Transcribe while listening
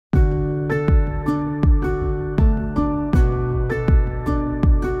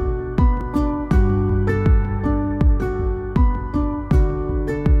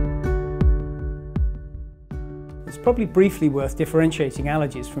probably briefly worth differentiating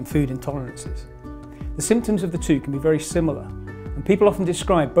allergies from food intolerances. The symptoms of the two can be very similar, and people often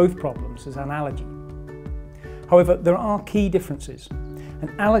describe both problems as an allergy. However, there are key differences.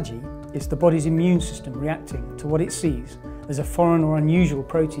 An allergy is the body's immune system reacting to what it sees as a foreign or unusual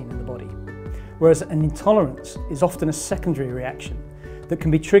protein in the body, whereas an intolerance is often a secondary reaction that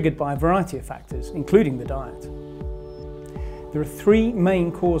can be triggered by a variety of factors, including the diet. There are three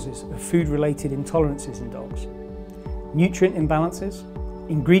main causes of food-related intolerances in dogs: nutrient imbalances,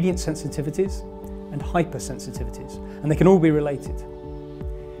 ingredient sensitivities, and hyper-sensitivities, and they can all be related.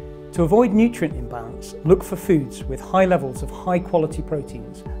 To avoid nutrient imbalance, look for foods with high levels of high-quality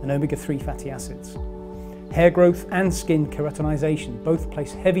proteins and omega-3 fatty acids. Hair growth and skin keratinization both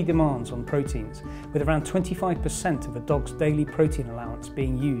place heavy demands on proteins, with around 25% of a dog's daily protein allowance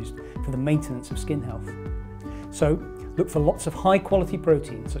being used for the maintenance of skin health. So, look for lots of high-quality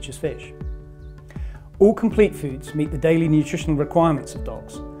proteins such as fish. All complete foods meet the daily nutritional requirements of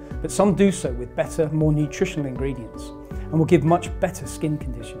dogs, but some do so with better, more nutritional ingredients and will give much better skin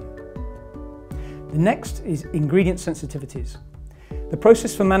condition. The next is ingredient sensitivities. The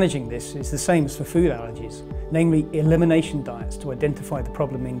process for managing this is the same as for food allergies, namely elimination diets to identify the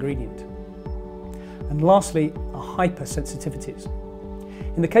problem ingredient. And lastly are hyper-sensitivities.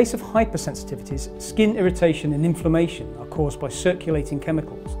 In the case of hyper-sensitivities, skin irritation and inflammation are caused by circulating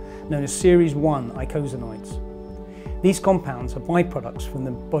chemicals known as series 1 icosanoids. These compounds are byproducts from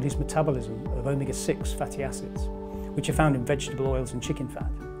the body's metabolism of omega-6 fatty acids, which are found in vegetable oils and chicken fat.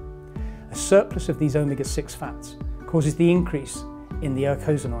 A surplus of these omega-6 fats causes the increase in the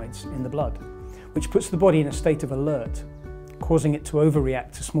icosanoids in the blood, which puts the body in a state of alert, causing it to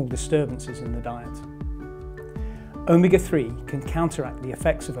overreact to small disturbances in the diet. Omega-3 can counteract the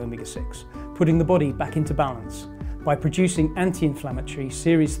effects of omega-6, putting the body back into balance by producing anti-inflammatory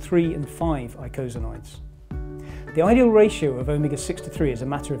series 3 and 5 icosanoids. The ideal ratio of omega-6 to 3 is a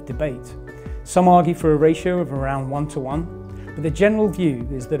matter of debate. Some argue for a ratio of around 1:1, but the general view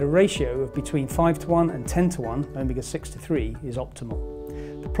is that a ratio of between 5:1 and 10:1 omega-6 to 3 is optimal.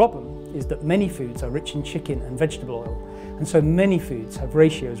 The problem is that many foods are rich in chicken and vegetable oil, and so many foods have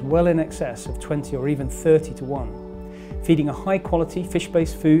ratios well in excess of 20 or even 30:1. Feeding a high-quality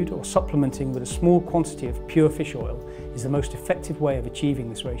fish-based food or supplementing with a small quantity of pure fish oil is the most effective way of achieving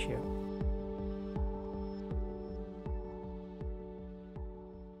this ratio.